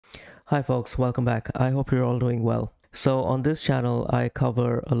Hi folks, welcome back. I hope you're all doing well. So on this channel, I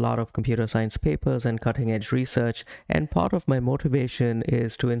cover a lot of computer science papers and cutting edge research, and part of my motivation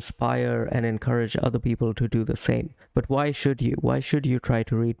is to inspire and encourage other people to do the same. But why should you? Why should you try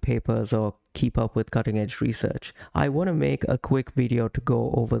to read papers or keep up with cutting edge research? I want to make a quick video to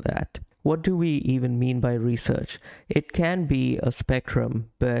go over that. What do we even mean by research? It can be a spectrum,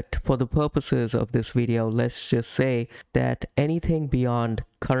 but for the purposes of this video, let's just say that anything beyond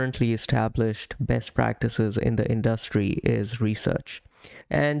currently established best practices in the industry is research.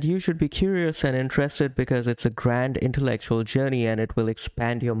 And you should be curious and interested because it's a grand intellectual journey and it will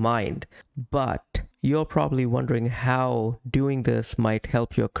expand your mind. But you're probably wondering how doing this might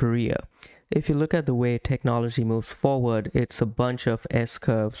help your career. If you look at the way technology moves forward, it's a bunch of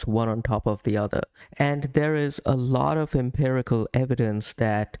S-curves, one on top of the other. And there is a lot of empirical evidence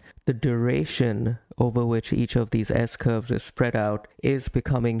that the duration over which each of these S-curves is spread out is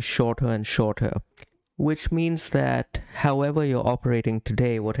becoming shorter and shorter. Which means that however you're operating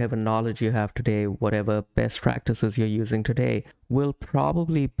today, whatever knowledge you have today, whatever best practices you're using today, will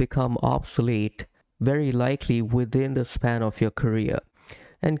probably become obsolete, very likely within the span of your career.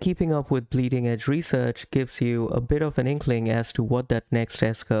 And keeping up with bleeding edge research gives you a bit of an inkling as to what that next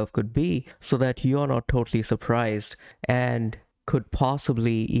S-curve could be so that you're not totally surprised and could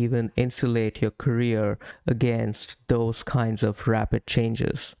possibly even insulate your career against those kinds of rapid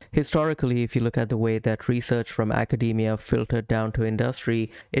changes. Historically, if you look at the way that research from academia filtered down to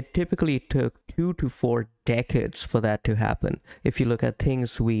industry, it typically took 2 to 4 decades for that to happen. If you look at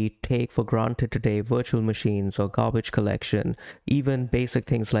things we take for granted today, virtual machines or garbage collection, even basic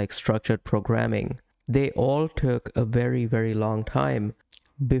things like structured programming, they all took a very, very long time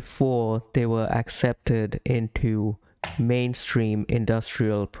before they were accepted into mainstream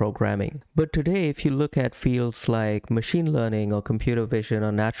industrial programming. But today, if you look at fields like machine learning or computer vision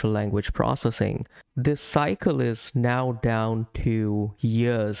or natural language processing, this cycle is now down to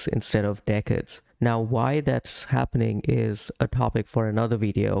years instead of decades. Now, why that's happening is a topic for another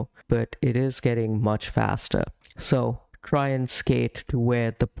video, but it is getting much faster. So try and skate to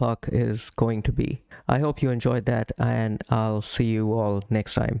where the puck is going to be. I hope you enjoyed that, and I'll see you all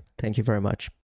next time. Thank you very much.